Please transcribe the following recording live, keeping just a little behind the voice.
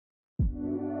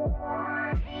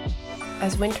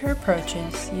As winter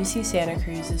approaches, UC Santa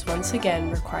Cruz is once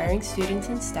again requiring students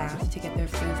and staff to get their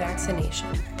flu vaccination,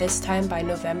 this time by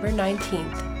November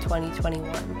 19th,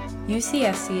 2021.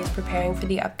 UCSC is preparing for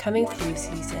the upcoming flu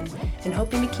season and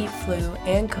hoping to keep flu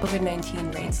and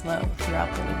COVID-19 rates low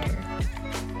throughout the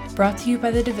winter. Brought to you by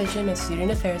the Division of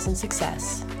Student Affairs and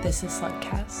Success, this is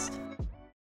Slugcast.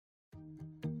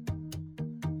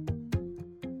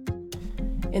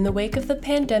 In the wake of the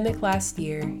pandemic last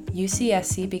year,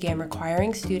 UCSC began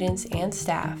requiring students and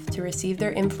staff to receive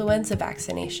their influenza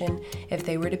vaccination if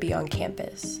they were to be on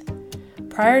campus.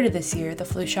 Prior to this year, the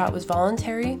flu shot was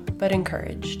voluntary but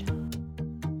encouraged.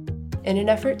 In an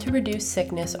effort to reduce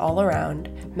sickness all around,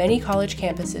 many college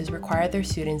campuses require their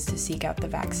students to seek out the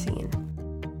vaccine.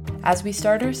 As we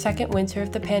start our second winter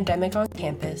of the pandemic on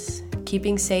campus,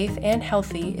 keeping safe and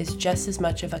healthy is just as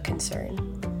much of a concern.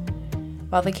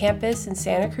 While the campus in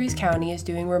Santa Cruz County is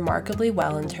doing remarkably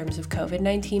well in terms of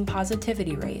COVID-19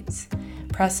 positivity rates,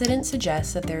 precedent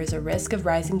suggests that there is a risk of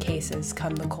rising cases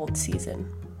come the cold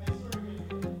season.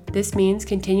 This means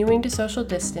continuing to social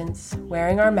distance,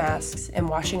 wearing our masks, and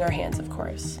washing our hands, of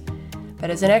course. But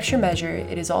as an extra measure,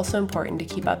 it is also important to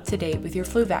keep up to date with your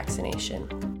flu vaccination.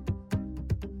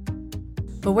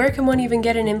 But where can one even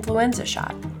get an influenza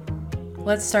shot?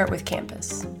 Let's start with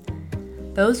campus.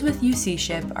 Those with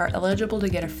UCShip are eligible to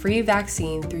get a free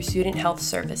vaccine through Student Health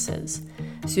Services.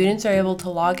 Students are able to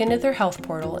log into their health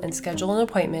portal and schedule an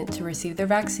appointment to receive their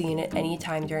vaccine at any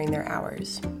time during their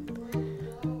hours.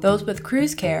 Those with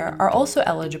Cruise Care are also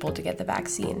eligible to get the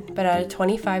vaccine, but at a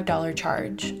 $25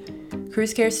 charge.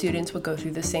 Cruise Care students will go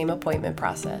through the same appointment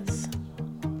process.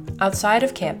 Outside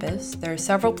of campus, there are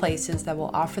several places that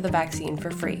will offer the vaccine for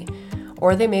free,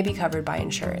 or they may be covered by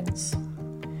insurance.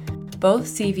 Both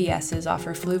CVSs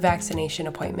offer flu vaccination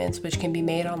appointments which can be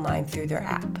made online through their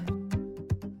app.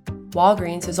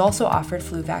 Walgreens has also offered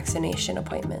flu vaccination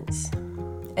appointments.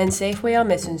 And Safeway on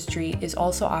Mission Street is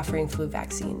also offering flu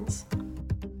vaccines.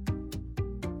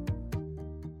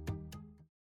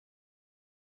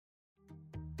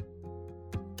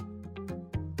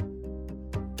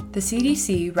 The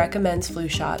CDC recommends flu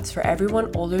shots for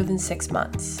everyone older than 6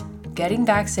 months. Getting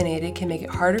vaccinated can make it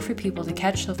harder for people to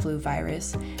catch the flu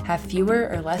virus, have fewer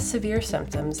or less severe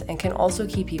symptoms, and can also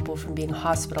keep people from being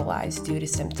hospitalized due to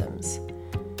symptoms.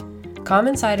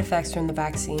 Common side effects from the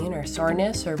vaccine are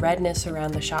soreness or redness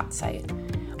around the shot site,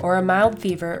 or a mild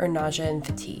fever or nausea and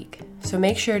fatigue, so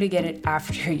make sure to get it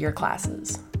after your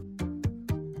classes.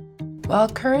 While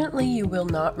currently you will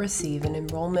not receive an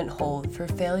enrollment hold for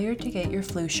failure to get your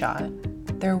flu shot,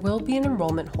 there will be an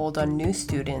enrollment hold on new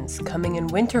students coming in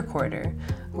winter quarter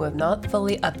who have not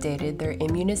fully updated their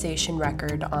immunization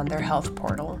record on their health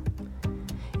portal.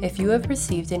 If you have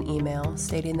received an email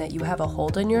stating that you have a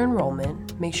hold on your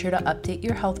enrollment, make sure to update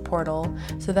your health portal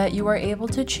so that you are able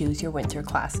to choose your winter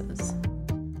classes.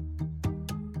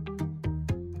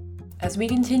 As we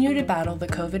continue to battle the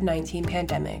COVID-19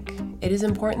 pandemic, it is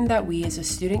important that we as a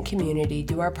student community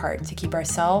do our part to keep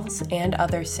ourselves and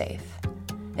others safe.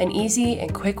 An easy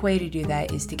and quick way to do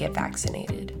that is to get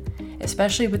vaccinated,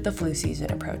 especially with the flu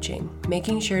season approaching.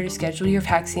 Making sure to schedule your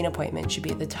vaccine appointment should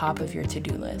be at the top of your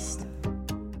to-do list.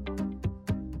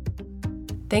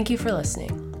 Thank you for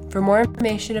listening. For more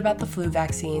information about the flu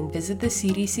vaccine, visit the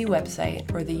CDC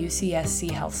website or the UCSC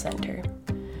Health Center.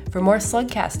 For more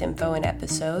Slugcast info and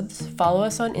episodes, follow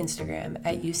us on Instagram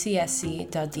at ucsc.dsas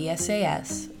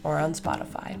or on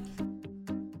Spotify.